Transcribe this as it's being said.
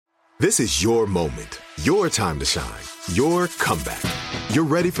This is your moment, your time to shine, your comeback. You're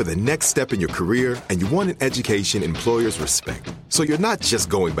ready for the next step in your career, and you want an education employers respect. So you're not just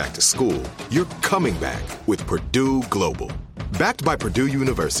going back to school, you're coming back with Purdue Global. Backed by Purdue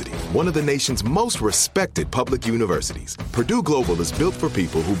University, one of the nation's most respected public universities, Purdue Global is built for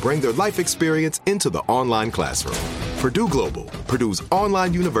people who bring their life experience into the online classroom. Purdue Global, Purdue's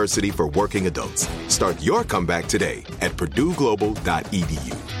online university for working adults. Start your comeback today at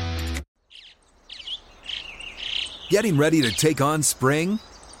purdueglobal.edu. Getting ready to take on spring?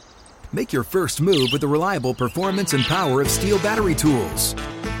 Make your first move with the reliable performance and power of Steel battery tools.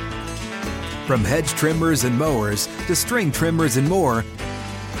 From hedge trimmers and mowers to string trimmers and more,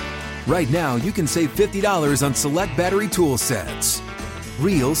 right now you can save $50 on select battery tool sets.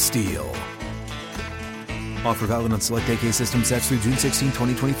 Real Steel. Offer valid on select AK system sets through June 16,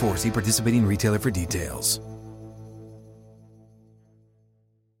 2024. See participating retailer for details.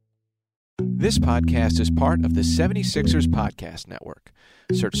 This podcast is part of the 76ers Podcast Network.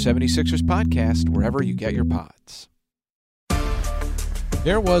 Search 76ers Podcast wherever you get your pods.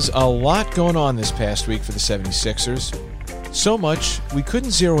 There was a lot going on this past week for the 76ers. So much, we couldn't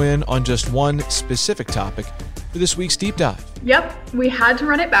zero in on just one specific topic for this week's Deep Dive. Yep, we had to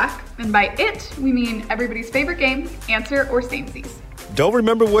run it back. And by it, we mean everybody's favorite game, Answer or Samesies. Don't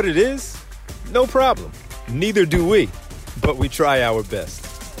remember what it is? No problem. Neither do we. But we try our best.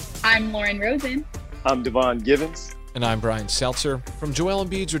 I'm Lauren Rosen. I'm Devon Givens. And I'm Brian Seltzer. From Joel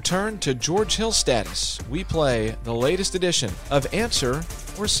Embiid's return to George Hill status, we play the latest edition of Answer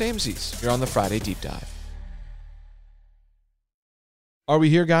or Samesies here on the Friday Deep Dive. Are we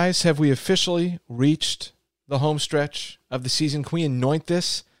here, guys? Have we officially reached the home stretch of the season? Can we anoint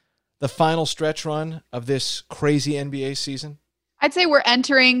this the final stretch run of this crazy NBA season? I'd say we're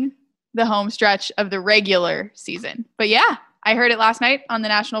entering the home stretch of the regular season. But yeah, I heard it last night on the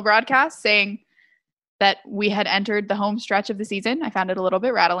national broadcast saying that we had entered the home stretch of the season. I found it a little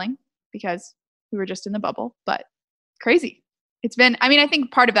bit rattling because we were just in the bubble, but crazy. It's been, I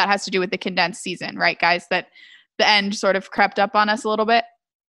think part of that has to do with the condensed season, right, guys? That the end sort of crept up on us a little bit.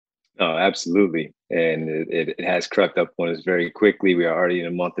 Oh, absolutely. And it has crept up on us very quickly. We are already in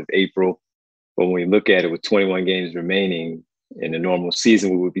the month of April. But when we look at it with 21 games remaining in a normal season,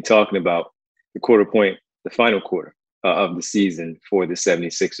 we would be talking about the final quarter of the season for the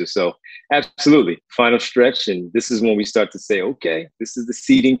 76ers. So absolutely, final stretch. And this is when we start to say, okay, this is the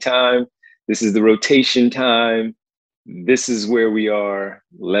seeding time. This is the rotation time. This is where we are.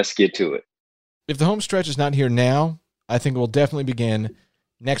 Let's get to it. If the home stretch is not here now, I think it will definitely begin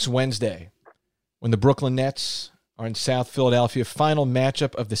next Wednesday when the Brooklyn Nets are in South Philadelphia. Final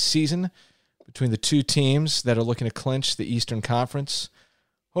matchup of the season between the two teams that are looking to clinch the Eastern Conference.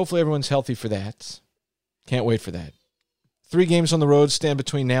 Hopefully everyone's healthy for that. Can't wait for that. 3 games on the road stand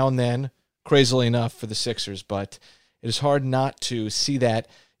between now and then, crazily enough for the Sixers, but it is hard not to see that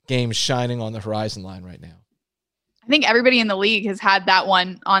game shining on the horizon line right now. I think everybody in the league has had that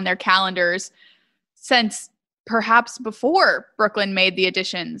one on their calendars since perhaps before Brooklyn made the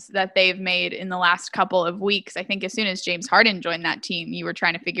additions that they've made in the last couple of weeks. I think as soon as James Harden joined that team, you were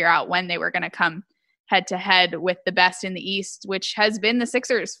trying to figure out when they were going to come head to head with the best in the East, which has been the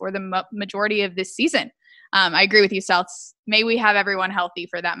Sixers for the majority of this season. I agree with you, Seltz. May we have everyone healthy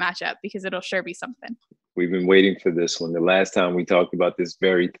for that matchup because it'll sure be something. We've been waiting for this one. The last time we talked about this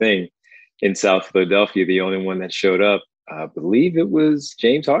very thing in South Philadelphia, the only one that showed up, I believe it was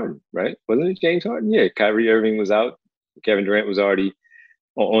James Harden, right? Wasn't it James Harden? Yeah, Kyrie Irving was out. Kevin Durant was already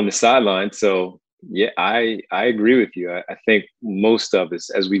on the sideline. So, yeah, I agree with you. I think most of us,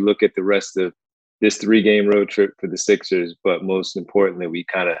 as we look at the rest of this 3-game road trip for the Sixers, but most importantly, we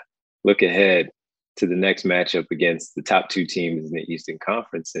kind of look ahead to the next matchup against the top 2 teams in the Eastern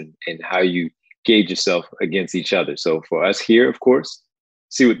Conference and how you gauge yourself against each other. So for us here, of course,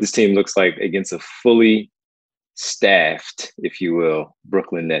 see what this team looks like against a fully staffed, if you will,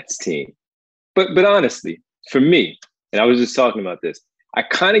 Brooklyn Nets team. But honestly, for me, and I was just talking about this, I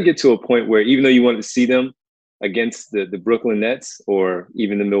kind of get to a point where even though you wanted to see them against the Brooklyn Nets or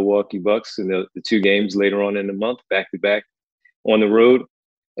even the Milwaukee Bucks in the 2 games later on in the month, back-to-back on the road,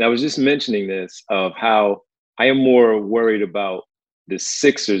 and I was just mentioning this of how I am more worried about the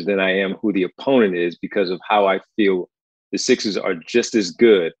Sixers than I am who the opponent is because of how I feel the Sixers are just as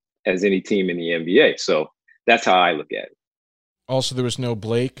good as any team in the NBA. So that's how I look at it. Also, there was no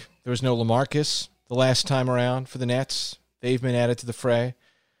Blake. There was no LaMarcus the last time around for the Nets. They've been added to the fray.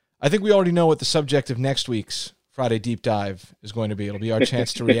 I think we already know what the subject of next week's Friday Deep Dive is going to be. It'll be our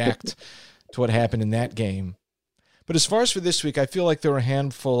chance to react to what happened in that game. But as far as for this week, I feel like there are a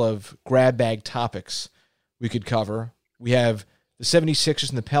handful of grab bag topics we could cover. We have The 76ers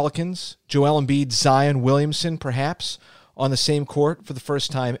and the Pelicans. Joel Embiid, Zion Williamson, perhaps, on the same court for the first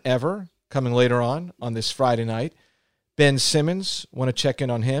time ever, coming later on this Friday night. Ben Simmons, want to check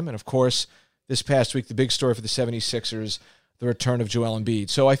in on him. And, of course, this past week, the big story for the 76ers, the return of Joel Embiid.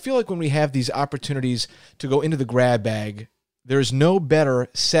 So I feel like when we have these opportunities to go into the grab bag, there's no better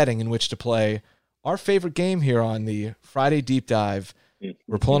setting in which to play our favorite game here on the Friday Deep Dive.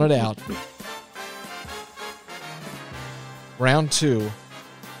 We're pulling it out. Round 2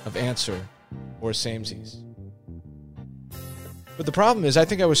 of Answer or Samesies. But the problem is, I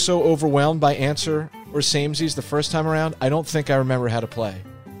think I was so overwhelmed by Answer or Samesies the first time around, I don't think I remember how to play.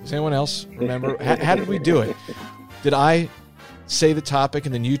 Does anyone else remember? How did we do it? Did I say the topic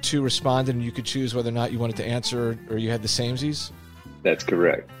and then you two responded and you could choose whether or not you wanted to answer or you had the Samesies? That's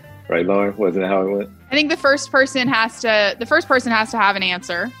correct. Right, Lauren? Wasn't that how it went? I think the first person has to have an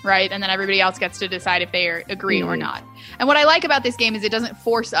answer, right? And then everybody else gets to decide if they agree or not. And what I like about this game is it doesn't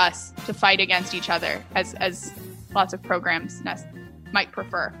force us to fight against each other as lots of programs might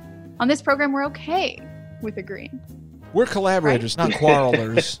prefer. On this program, we're okay with agreeing. We're collaborators, right? Not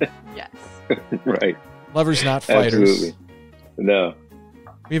quarrelers. Yes. Right. Lovers, not fighters. Absolutely. No.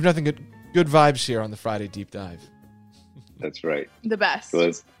 We have nothing good vibes here on the Friday Deep Dive. That's right. The best.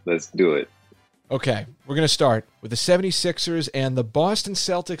 So let's do it. Okay, we're going to start with the 76ers and the Boston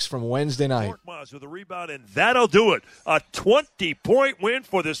Celtics from Wednesday night. With a rebound, and that'll do it. A 20-point win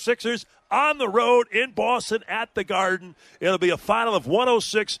for the Sixers on the road in Boston at the Garden. It'll be a final of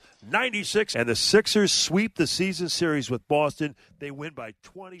 106-96, and the Sixers sweep the season series with Boston. They win by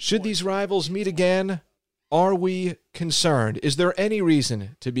 20 Should points. these rivals meet again? Are we concerned? Is there any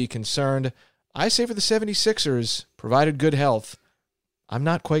reason to be concerned? I say for the 76ers, provided good health, I'm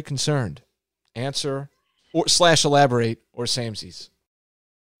not quite concerned. Answer or / elaborate or Samesies.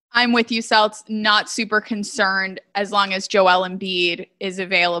 I'm with you, Celts. Not super concerned as long as Joel Embiid is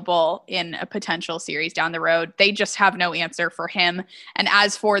available in a potential series down the road. They just have no answer for him. And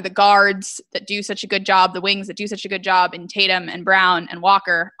as for the guards that do such a good job, the wings that do such a good job in Tatum and Brown and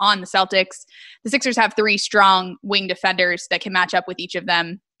Walker on the Celtics, the Sixers have 3 strong wing defenders that can match up with each of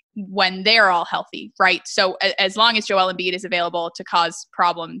them when they're all healthy, right? So as long as Joel Embiid is available to cause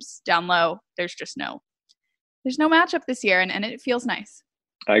problems down low, there's no matchup this year, and it feels nice.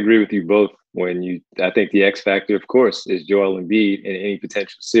 I agree with you both. I think the X factor, of course, is Joel Embiid in any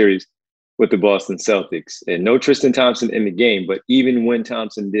potential series with the Boston Celtics. And no Tristan Thompson in the game, but even when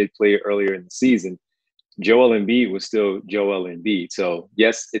Thompson did play earlier in the season, Joel Embiid was still Joel Embiid. So,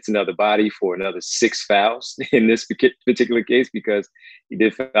 yes, it's another body for another 6 fouls in this particular case because he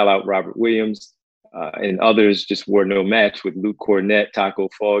did foul out Robert Williams and others just were no match with Luke Cornett, Taco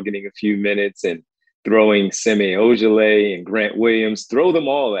Fall getting a few minutes and throwing Semi Ojeleye and Grant Williams. Throw them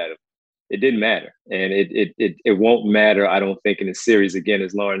all at him. It didn't matter. And it won't matter, I don't think, in the series. Again,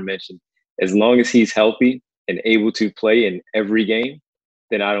 as Lauren mentioned, as long as he's healthy and able to play in every game,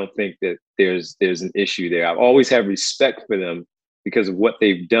 then I don't think that there's an issue there. I've always had respect for them because of what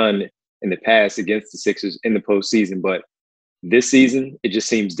they've done in the past against the Sixers in the postseason. But this season, it just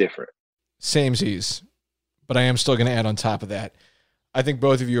seems different. Samesies. But I am still going to add on top of that. I think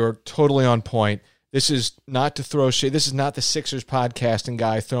both of you are totally on point. This is not to throw shade. This is not the Sixers podcasting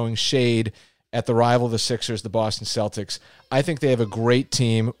guy throwing shade at the rival of the Sixers, the Boston Celtics. I think they have a great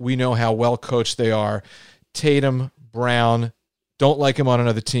team. We know how well coached they are. Tatum, Brown, don't like him on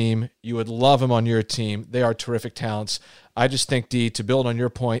another team. You would love him on your team. They are terrific talents. I just think, D, to build on your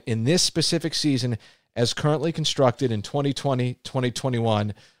point, in this specific season, as currently constructed in 2020,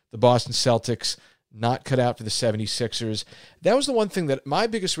 2021, the Boston Celtics not cut out for the 76ers. That was the one thing that my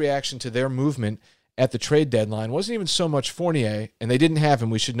biggest reaction to their movement at the trade deadline wasn't even so much Fournier, and they didn't have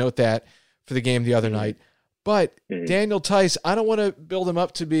him. We should note that for the game the other night. But Daniel Tice, I don't want to build him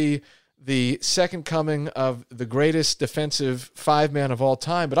up to be the second coming of the greatest defensive 5-man of all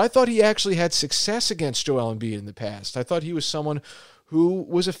time, but I thought he actually had success against Joel Embiid in the past. I thought he was someone who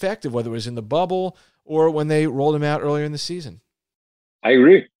was effective, whether it was in the bubble or when they rolled him out earlier in the season. I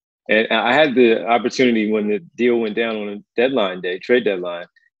agree. And I had the opportunity when the deal went down on a deadline day, trade deadline,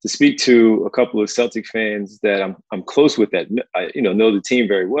 to speak to a couple of Celtic fans that I'm close with that know the team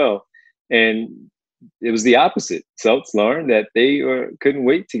very well. And it was the opposite. Celtics learned that they couldn't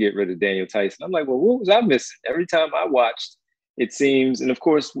wait to get rid of Daniel Tice. I'm like, well, what was I missing? Every time I watched, it seems, and of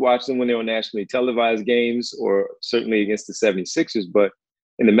course, watch them when they were nationally televised games or certainly against the 76ers. But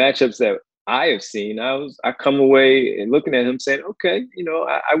in the matchups that I have seen, I come away and looking at him saying, okay,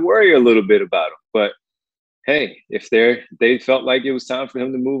 I worry a little bit about him. But hey, if they felt like it was time for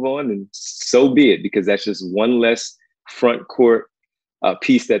him to move on, then so be it, because that's just one less front court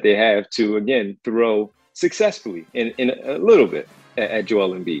piece that they have to, again, throw successfully in a little bit at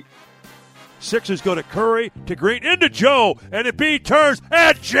Joel Embiid. Sixers go to Curry, to Green, into Joe, and Embiid turns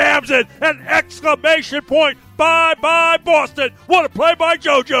and jams it. An exclamation point. Bye-bye, Boston. What a play by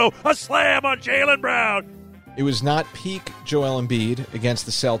JoJo. A slam on Jaylen Brown. It was not peak Joel Embiid against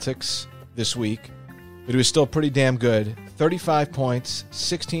the Celtics this week, but it was still pretty damn good. 35 points,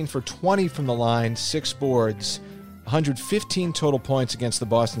 16 for 20 from the line, 6 boards, 115 total points against the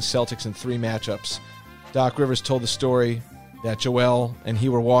Boston Celtics in 3 matchups. Doc Rivers told the story that Joel and he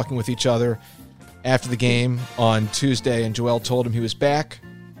were walking with each other after the game on Tuesday, and Joel told him he was back.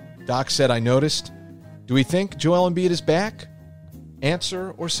 Doc said, "I noticed." Do we think Joel Embiid is back?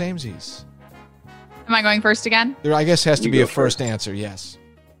 Answer or samesies? Am I going first again? There, I guess, has to You be go a first first. answer, yes.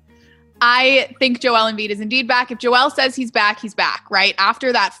 I think Joel Embiid is indeed back. If Joel says he's back, right?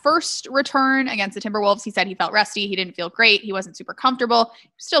 After that first return against the Timberwolves, he said he felt rusty. He didn't feel great. He wasn't super comfortable. He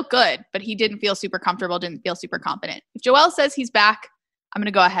was still good, but he didn't feel super comfortable, didn't feel super confident. If Joel says he's back, I'm going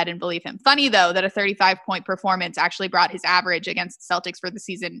to go ahead and believe him. Funny, though, that a 35-point performance actually brought his average against the Celtics for the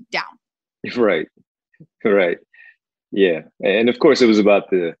season down. Right. Yeah. And of course, it was about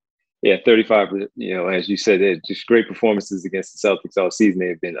 35, as you said, just great performances against the Celtics all season.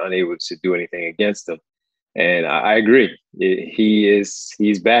 They've been unable to do anything against them. And I agree.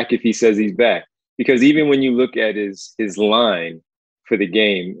 He's back if he says he's back. Because even when you look at his line for the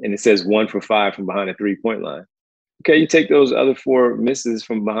game, and it says 1 for 5 from behind the 3-point line. Okay, you take those other 4 misses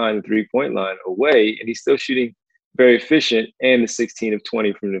from behind the 3-point line away, and he's still shooting very efficient, and the 16 of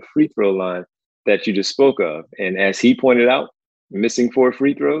 20 from the free throw line that you just spoke of. And as he pointed out, missing 4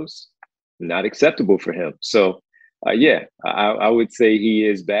 free throws, not acceptable for him. So, I would say he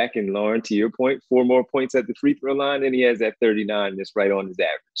is back. And Lauren, to your point, 4 more points at the free throw line, and he has that 39 that's right on his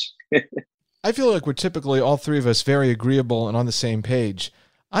average. I feel like we're typically, all three of us, very agreeable and on the same page.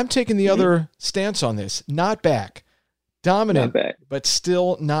 I'm taking the other stance on this. Not back. Dominant, Not back. but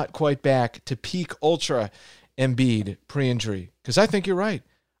still not quite back to peak ultra Embiid pre-injury. Because I think you're right.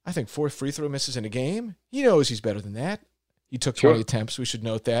 I think 4 free throw misses in a game. He knows he's better than that. He took 20 attempts. We should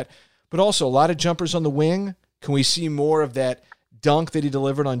note that. But also a lot of jumpers on the wing. Can we see more of that dunk that he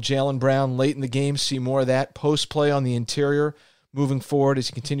delivered on Jaylen Brown late in the game? See more of that post play on the interior moving forward as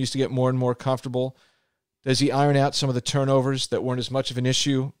he continues to get more and more comfortable? Does he iron out some of the turnovers that weren't as much of an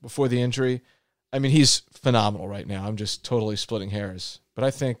issue before the injury? I mean, he's phenomenal right now. I'm just totally splitting hairs. But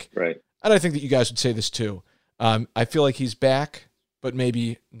I think, Right. and I think that you guys would say this too. I feel like he's back, but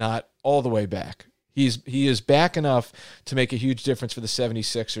maybe not all the way back. He is back enough to make a huge difference for the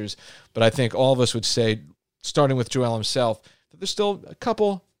 76ers, but I think all of us would say, starting with Joel himself, that there's still a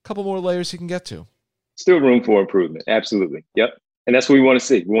couple more layers he can get to. Still room for improvement. Absolutely. Yep. And that's what we want to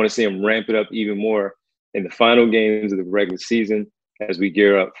see. We want to see him ramp it up even more in the final games of the regular season as we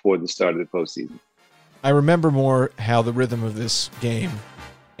gear up for the start of the postseason. I remember more how the rhythm of this game,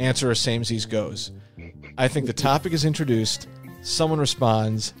 answer or samesies, goes. I think the topic is introduced, someone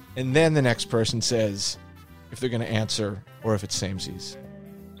responds, and then the next person says if they're going to answer or if it's samesies.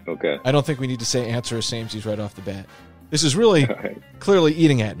 Okay. I don't think we need to say answer or samesies right off the bat. This is really clearly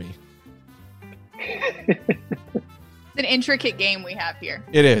eating at me. It's an intricate game we have here.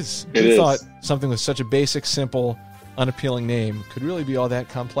 It is. It Who is. thought something with such a basic, simple, unappealing name could really be all that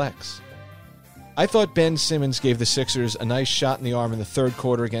complex? I thought Ben Simmons gave the Sixers a nice shot in the arm in the third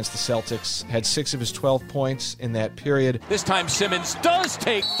quarter against the Celtics, had 6 of his 12 points in that period. This time Simmons does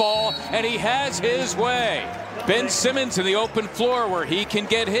take fall, and he has his way. Ben Simmons in the open floor where he can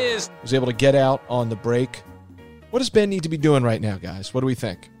get his. Was able to get out on the break. What does Ben need to be doing right now, guys? What do we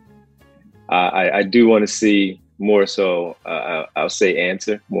think? I do want to see more so, I'll say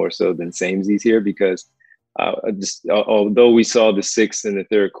answer more so than samesies here, because although we saw the 6 in the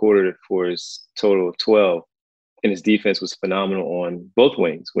third quarter for his total of 12, and his defense was phenomenal on both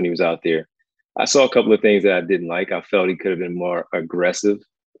wings when he was out there, I saw a couple of things that I didn't like. I felt he could have been more aggressive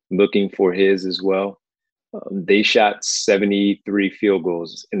looking for his as well. They shot 73 field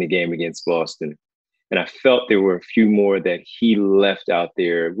goals in the game against Boston. And I felt there were a few more that he left out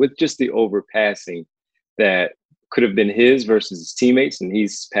there with just the overpassing that could have been his versus his teammates. And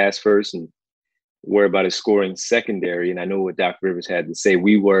he's pass first and worry about his scoring secondary. And I know what Doc Rivers had to say.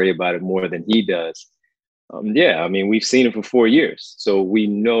 We worry about it more than he does. We've seen him for 4 years. So we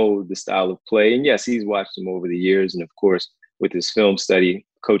know the style of play. And yes, he's watched him over the years. And of course, with his film study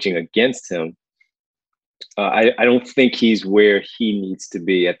coaching against him, I don't think he's where he needs to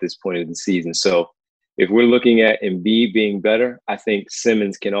be at this point of the season. So if we're looking at Embiid being better, I think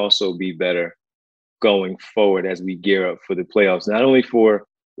Simmons can also be better going forward as we gear up for the playoffs, not only for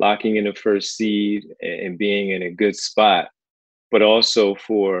locking in the first seed and being in a good spot, but also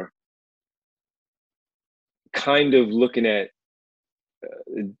for kind of looking at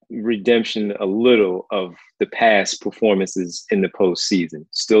redemption a little of the past performances in the postseason.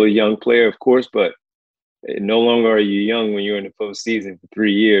 Still a young player, of course, but no longer are you young when you're in the postseason for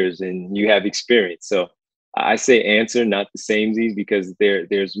 3 years and you have experience. So I say answer, not the Samesies, because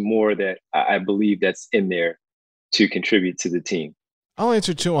there's more that I believe that's in there to contribute to the team. I'll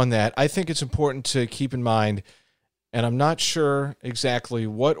answer too on that. I think it's important to keep in mind, and I'm not sure exactly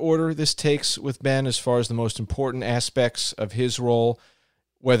what order this takes with Ben as far as the most important aspects of his role,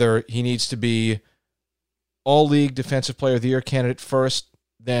 whether he needs to be all-league Defensive Player of the Year candidate first,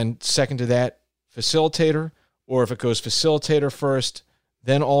 then second to that, facilitator, or if it goes facilitator first,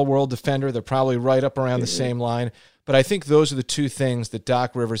 then all-world defender. They're probably right up around the same line. But I think those are the two things that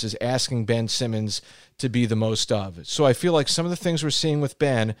Doc Rivers is asking Ben Simmons to be the most of. So I feel like some of the things we're seeing with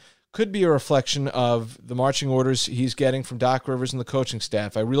Ben could be a reflection of the marching orders he's getting from Doc Rivers and the coaching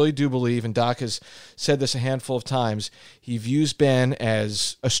staff. I really do believe, and Doc has said this a handful of times, he views Ben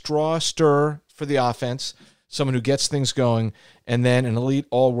as a straw stirrer for the offense, someone who gets things going, and then an elite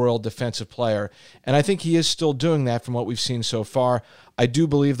all-world defensive player. And I think he is still doing that from what we've seen so far. I do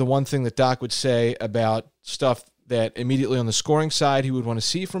believe the one thing that Doc would say about stuff that immediately on the scoring side he would want to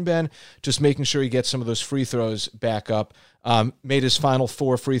see from Ben, just making sure he gets some of those free throws back up. Made his final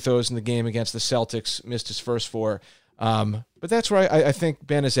 4 free throws in the game against the Celtics, missed his first 4. But that's where I think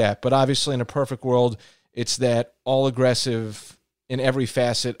Ben is at. But obviously in a perfect world, it's that all-aggressive in every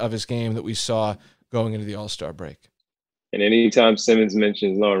facet of his game that we saw going into the All-Star break. And anytime Simmons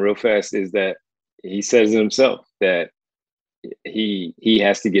mentions Lauren real fast is that he says it himself, that he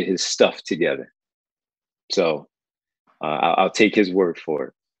has to get his stuff together. So I'll take his word for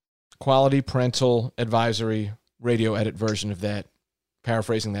it. Quality parental advisory radio edit version of that,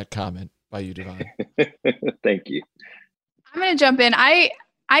 paraphrasing that comment by you, Devon. Thank you. I'm going to jump in. I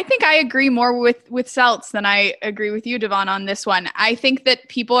think I agree more with Celts than I agree with you, Devon, on this one. I think that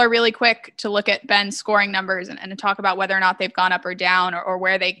people are really quick to look at Ben's scoring numbers and to talk about whether or not they've gone up or down or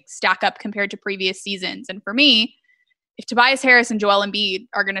where they stack up compared to previous seasons. And for me, if Tobias Harris and Joel Embiid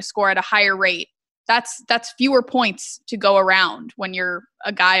are going to score at a higher rate, that's fewer points to go around when you're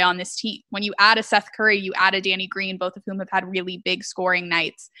a guy on this team. When you add a Seth Curry, you add a Danny Green, both of whom have had really big scoring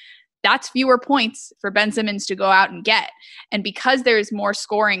nights. That's fewer points for Ben Simmons to go out and get. And because there's more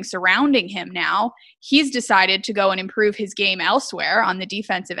scoring surrounding him now, he's decided to go and improve his game elsewhere on the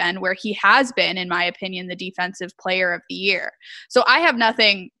defensive end, where he has been, in my opinion, the defensive player of the year. So I have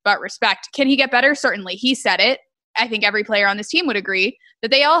nothing but respect. Can he get better? Certainly. He said it. I think every player on this team would agree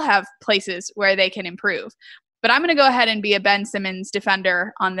that they all have places where they can improve. But I'm going to go ahead and be a Ben Simmons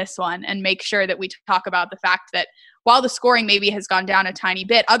defender on this one and make sure that we talk about the fact that while the scoring maybe has gone down a tiny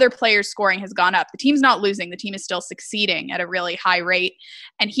bit, other players' scoring has gone up. The team's not losing. The team is still succeeding at a really high rate.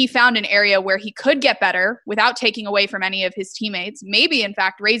 And he found an area where he could get better without taking away from any of his teammates, maybe, in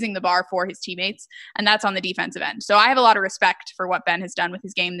fact, raising the bar for his teammates, and that's on the defensive end. So I have a lot of respect for what Ben has done with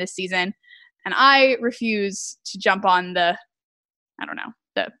his game this season. And I refuse to jump on the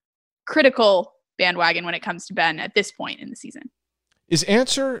critical bandwagon when it comes to Ben at this point in the season. Is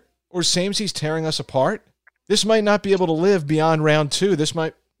Answer or Samesies tearing us apart? This might not be able to live beyond round 2. This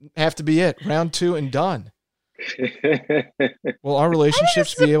might have to be it. Round 2 and done. Will our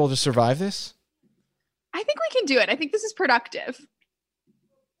relationships be able to survive this? I think we can do it. I think this is productive.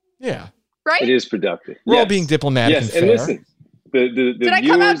 Yeah. Right? It is productive. We're all being diplomatic and fair. And listen, the did I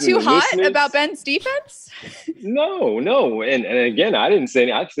come out too hot about Ben's defense? No. And again, I didn't say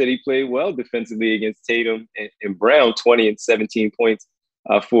I said he played well defensively against Tatum and Brown, 20 and 17 points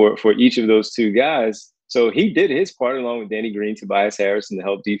for each of those two guys. So he did his part along with Danny Green, Tobias Harris, and the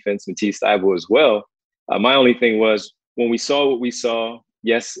help defense, Matisse Thybulle as well. My only thing was when we saw what we saw,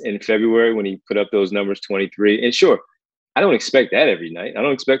 yes, in February when he put up those numbers, 23. And sure, I don't expect that every night. I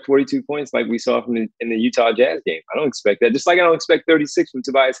don't expect 42 points like we saw in the Utah Jazz game. I don't expect that. Just like I don't expect 36 from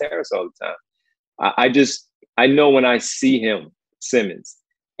Tobias Harris all the time. I know when I see him, Simmons,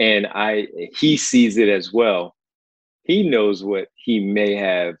 and he sees it as well. He knows what he may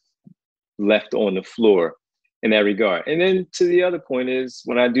have left on the floor in that regard. And then to the other point is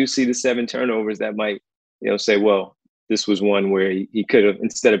when I do see the 7 turnovers, that might, say, well, this was one where he could have,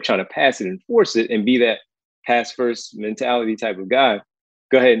 instead of trying to pass it and force it and be that pass first mentality type of guy,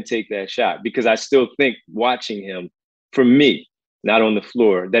 go ahead and take that shot. Because I still think watching him, for me, not on the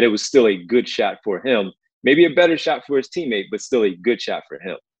floor, that it was still a good shot for him. Maybe a better shot for his teammate, but still a good shot for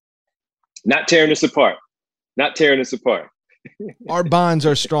him. Not tearing us apart. Our bonds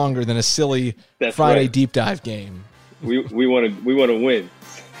are stronger than a silly Friday deep dive game. We want to win.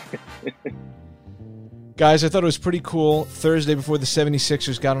 Guys, I thought it was pretty cool. Thursday before the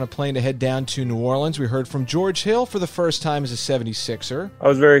 76ers got on a plane to head down to New Orleans, we heard from George Hill for the first time as a 76er. I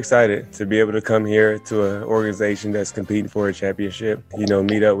was very excited to be able to come here to an organization that's competing for a championship. You know,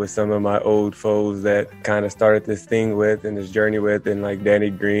 meet up with some of my old foes that kind of started this thing with and this journey with, and like Danny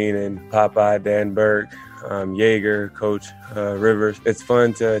Green and Popeye, Dan Burke, Yeager, Coach Rivers. It's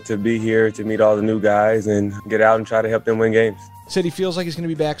fun to be here, to meet all the new guys and get out and try to help them win games. Said he feels like he's going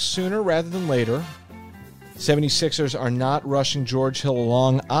to be back sooner rather than later. 76ers are not rushing George Hill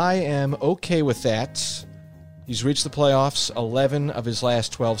along. I am okay with that. He's reached the playoffs 11 of his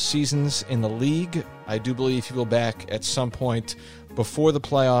last 12 seasons in the league. I do believe he will back at some point before the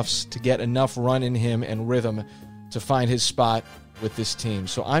playoffs to get enough run in him and rhythm to find his spot with this team.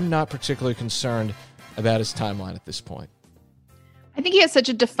 So I'm not particularly concerned about his timeline at this point. I think he has such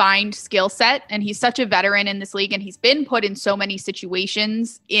a defined skill set, and he's such a veteran in this league, and he's been put in so many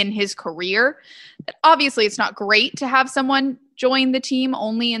situations in his career that obviously it's not great to have someone join the team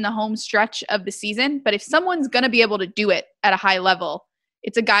only in the home stretch of the season. But if someone's going to be able to do it at a high level,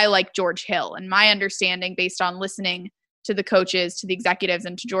 it's a guy like George Hill. And my understanding, based on listening to the coaches, to the executives,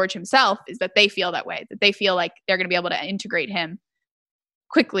 and to George himself, is that they feel that way, that they feel like they're going to be able to integrate him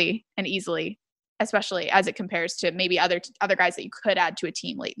quickly and easily, especially as it compares to maybe other guys that you could add to a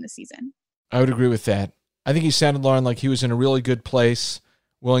team late in the season. I would agree with that. I think he sounded, Lauren, like he was in a really good place,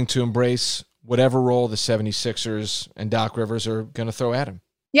 willing to embrace whatever role the 76ers and Doc Rivers are going to throw at him.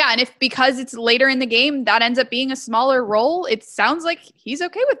 Yeah, and because it's later in the game, that ends up being a smaller role, it sounds like he's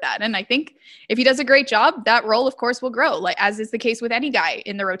okay with that. And I think if he does a great job, that role, of course, will grow, like as is the case with any guy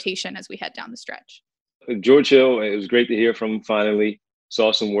in the rotation as we head down the stretch. George Hill, it was great to hear from him finally.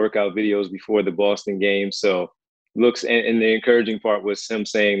 Saw some workout videos before the Boston game. So looks, and the encouraging part was him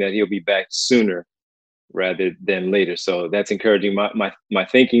saying that he'll be back sooner rather than later. So that's encouraging. My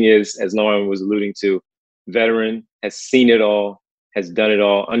thinking is, as Lauren was alluding to, veteran, has seen it all, has done it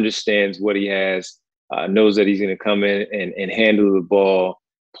all, understands what he has, knows that he's going to come in and handle the ball,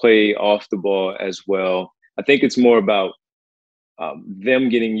 play off the ball as well. I think it's more about them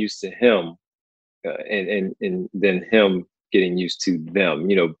getting used to him and then him getting used to them,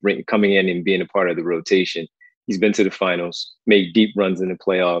 coming in and being a part of the rotation. He's been to the finals, made deep runs in the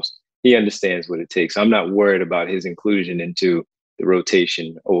playoffs. He understands what it takes. I'm not worried about his inclusion into the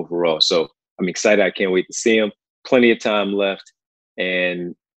rotation overall. So I'm excited. I can't wait to see him. Plenty of time left.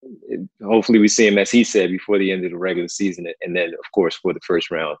 And hopefully we see him, as he said, before the end of the regular season. And then, of course, for the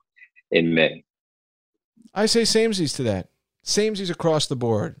first round in May. I say samesies to that. Samesies across the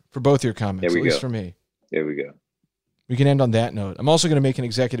board for both your comments, at least for me. There we go. We can end on that note. I'm also going to make an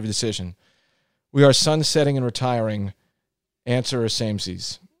executive decision. We are sunsetting and retiring answer or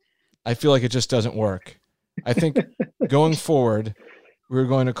samesies. I feel like it just doesn't work. I think going forward, we're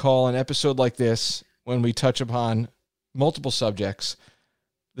going to call an episode like this, when we touch upon multiple subjects,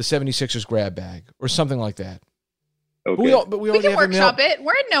 the 76ers grab bag or something like that. Okay. But we can have workshop it.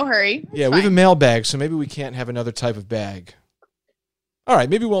 We're in no hurry. Yeah, we have a mailbag, so maybe we can't have another type of bag. All right,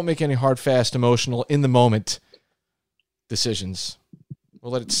 maybe we won't make any hard, fast, emotional, in the moment decisions.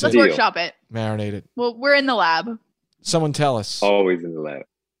 We'll let it sit. Let's workshop it. Marinate it. Well, we're in the lab. Someone tell us. Always in the lab.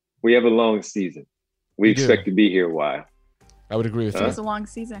 We have a long season. We expect to be here a while. I would agree with that. It's a long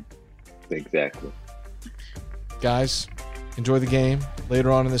season. Exactly. Guys, enjoy the game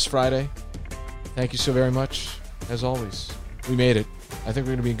later on this Friday. Thank you so very much. As always, we made it. I think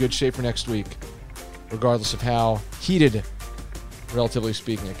we're going to be in good shape for next week, regardless of how heated, relatively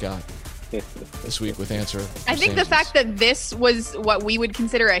speaking, it got this week with Answer. I think the fact that this was what we would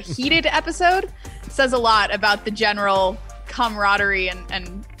consider a heated episode says a lot about the general camaraderie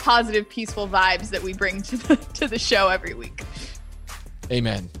and positive, peaceful vibes that we bring to the show every week.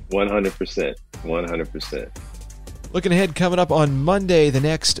 Amen. 100%. 100%. Looking ahead, coming up on Monday, the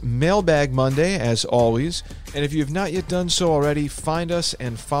next Mailbag Monday, as always. And if you have not yet done so already, find us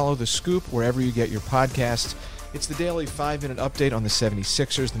and follow The Scoop wherever you get your podcasts. It's the daily 5-minute update on the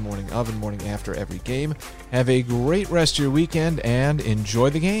 76ers, the morning of and morning after every game. Have a great rest of your weekend and enjoy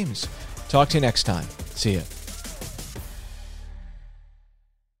the games. Talk to you next time. See ya.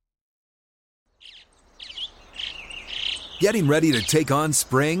 Getting ready to take on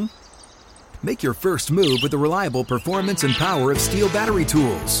spring? Make your first move with the reliable performance and power of Steel battery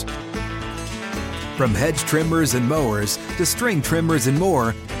tools. From hedge trimmers and mowers to string trimmers and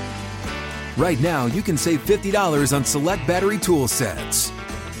more, right now you can save $50 on select battery tool sets.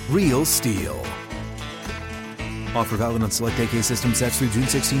 Real Steel. Offer valid on select AK system sets through June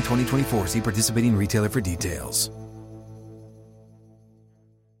 16, 2024. See participating retailer for details.